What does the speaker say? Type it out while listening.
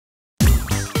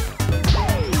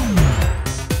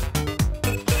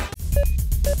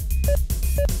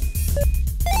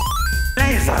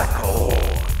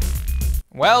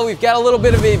Well, we've got a little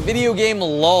bit of a video game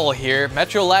lull here.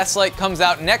 Metro Last Light comes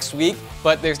out next week,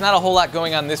 but there's not a whole lot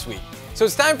going on this week. So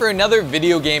it's time for another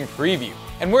video game preview.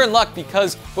 And we're in luck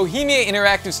because Bohemia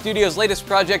Interactive Studios' latest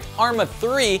project, Arma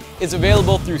 3, is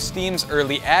available through Steam's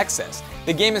Early Access.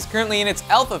 The game is currently in its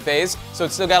alpha phase, so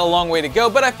it's still got a long way to go,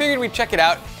 but I figured we'd check it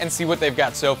out and see what they've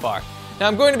got so far. Now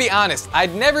I'm going to be honest,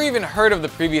 I'd never even heard of the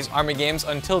previous Arma games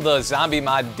until the zombie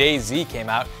mod DayZ came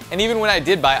out, and even when I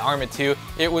did buy Arma 2,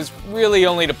 it was really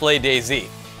only to play DayZ.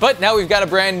 But now we've got a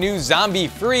brand new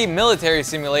zombie-free military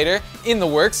simulator in the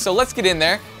works, so let's get in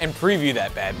there and preview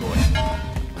that bad boy.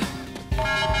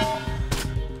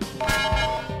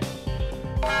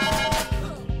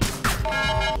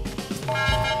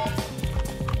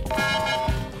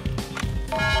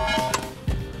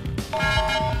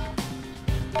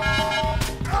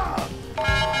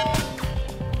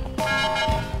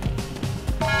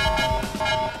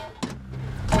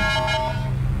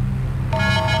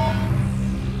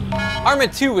 Arma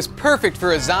 2 was perfect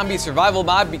for a zombie survival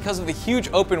mod because of the huge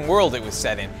open world it was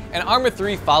set in, and Arma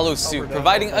 3 follows suit,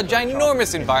 providing a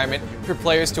ginormous environment for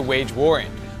players to wage war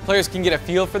in. Players can get a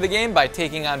feel for the game by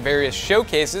taking on various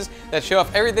showcases that show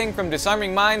off everything from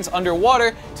disarming mines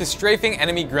underwater to strafing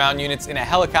enemy ground units in a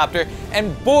helicopter,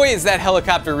 and boy is that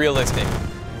helicopter realistic.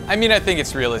 I mean, I think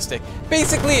it's realistic.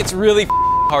 Basically, it's really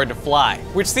hard to fly,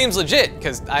 which seems legit,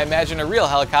 because I imagine a real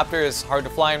helicopter is hard to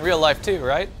fly in real life too,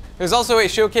 right? There's also a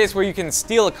showcase where you can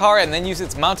steal a car and then use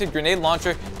its mounted grenade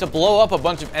launcher to blow up a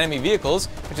bunch of enemy vehicles,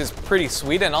 which is pretty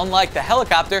sweet, and unlike the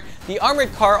helicopter, the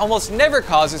armored car almost never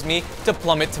causes me to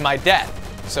plummet to my death,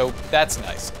 so that's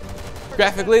nice.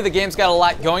 Graphically, the game's got a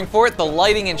lot going for it. The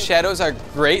lighting and shadows are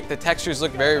great, the textures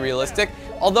look very realistic,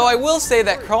 although I will say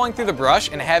that crawling through the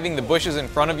brush and having the bushes in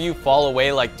front of you fall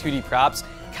away like 2D props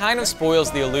kind of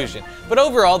spoils the illusion, but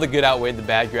overall the good outweighed the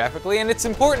bad graphically, and it's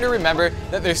important to remember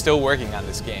that they're still working on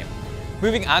this game.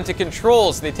 Moving on to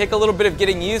controls, they take a little bit of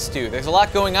getting used to. There's a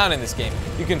lot going on in this game.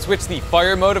 You can switch the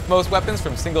fire mode of most weapons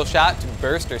from single shot to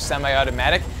burst or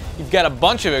semi-automatic. You've got a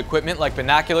bunch of equipment like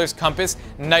binoculars, compass,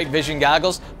 night vision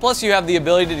goggles, plus you have the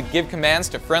ability to give commands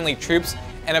to friendly troops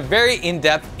and a very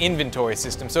in-depth inventory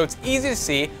system, so it's easy to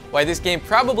see why this game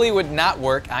probably would not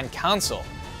work on console.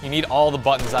 You need all the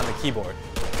buttons on the keyboard.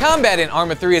 Combat in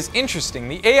Arma 3 is interesting.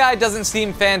 The AI doesn't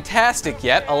seem fantastic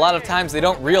yet. A lot of times they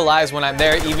don't realize when I'm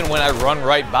there even when I run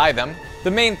right by them. The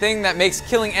main thing that makes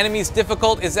killing enemies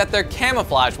difficult is that their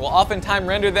camouflage will oftentimes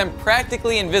render them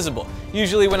practically invisible.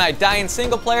 Usually when I die in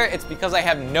single player, it's because I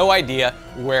have no idea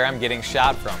where I'm getting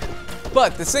shot from.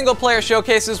 But the single player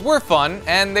showcases were fun,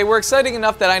 and they were exciting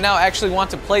enough that I now actually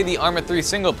want to play the Arma 3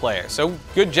 single player, so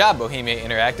good job, Bohemia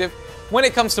Interactive. When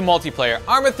it comes to multiplayer,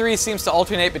 Arma 3 seems to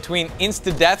alternate between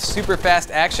insta-death, super fast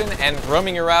action, and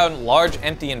roaming around large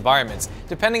empty environments,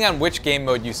 depending on which game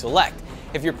mode you select.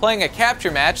 If you're playing a capture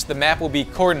match, the map will be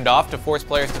cordoned off to force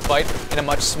players to fight in a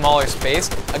much smaller space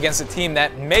against a team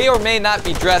that may or may not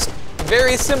be dressed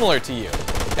very similar to you.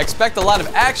 Expect a lot of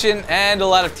action and a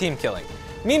lot of team killing.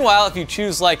 Meanwhile, if you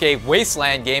choose like a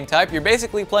wasteland game type, you're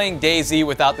basically playing DayZ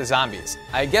without the zombies.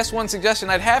 I guess one suggestion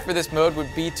I'd have for this mode would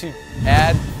be to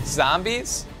add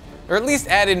zombies? Or at least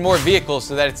add in more vehicles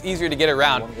so that it's easier to get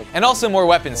around, and also more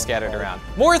weapons scattered around.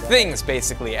 More things,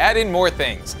 basically. Add in more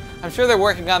things. I'm sure they're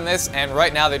working on this, and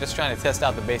right now they're just trying to test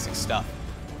out the basic stuff.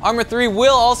 Arma 3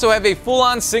 will also have a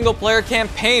full-on single-player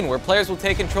campaign where players will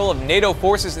take control of NATO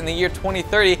forces in the year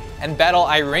 2030 and battle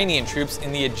Iranian troops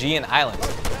in the Aegean Islands.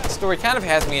 The story kind of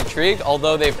has me intrigued,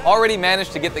 although they've already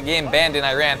managed to get the game banned in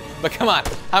Iran, but come on,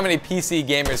 how many PC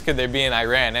gamers could there be in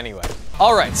Iran anyway?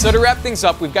 Alright, so to wrap things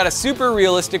up, we've got a super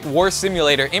realistic war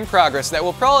simulator in progress that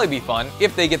will probably be fun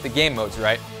if they get the game modes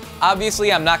right.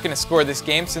 Obviously, I'm not going to score this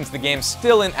game since the game's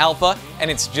still in alpha and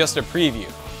it's just a preview.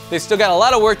 They've still got a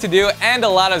lot of work to do and a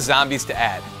lot of zombies to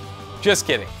add. Just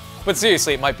kidding. But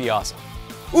seriously, it might be awesome.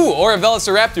 Ooh, or a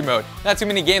Velociraptor mode. Not too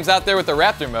many games out there with the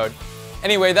Raptor mode.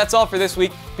 Anyway, that's all for this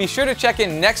week. Be sure to check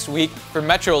in next week for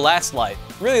Metro Last Light.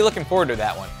 Really looking forward to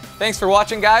that one. Thanks for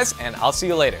watching, guys, and I'll see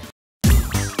you later.